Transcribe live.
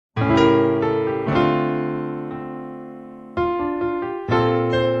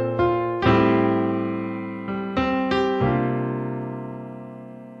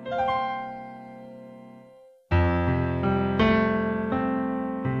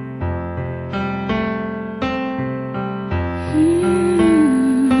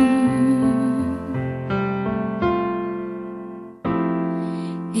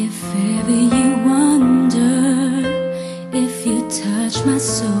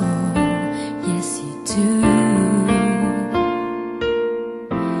yes you do.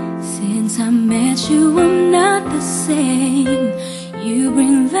 Since I met you, I'm not the same. You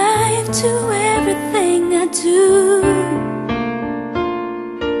bring life to everything I do.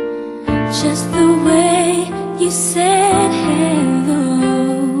 Just the way you said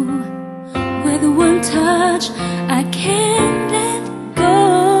hello, with one touch I can't let go.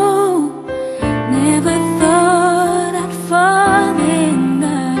 Never thought I'd fall in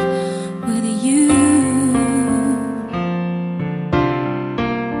love with you.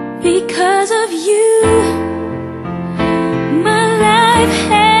 Because of you, my life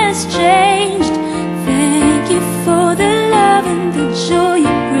has changed. Thank you for the love and the joy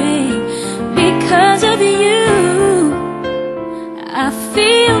you bring. Because of you, I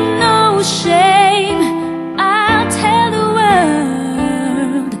feel no shame. I'll tell the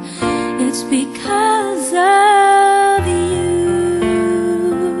world it's because of you.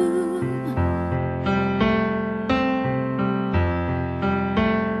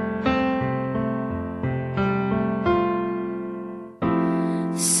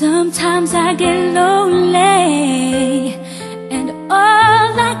 Sometimes I get lonely, and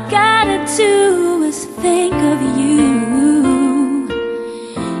all I gotta do is think of you.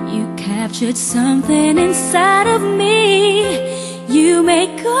 You captured something inside of me. You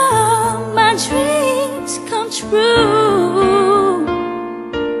make all my dreams come true.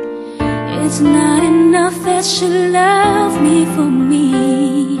 It's not enough that you love me for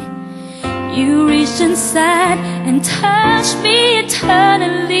me. You reached inside and touched me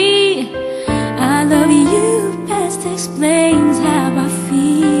eternally. I love you best explains how I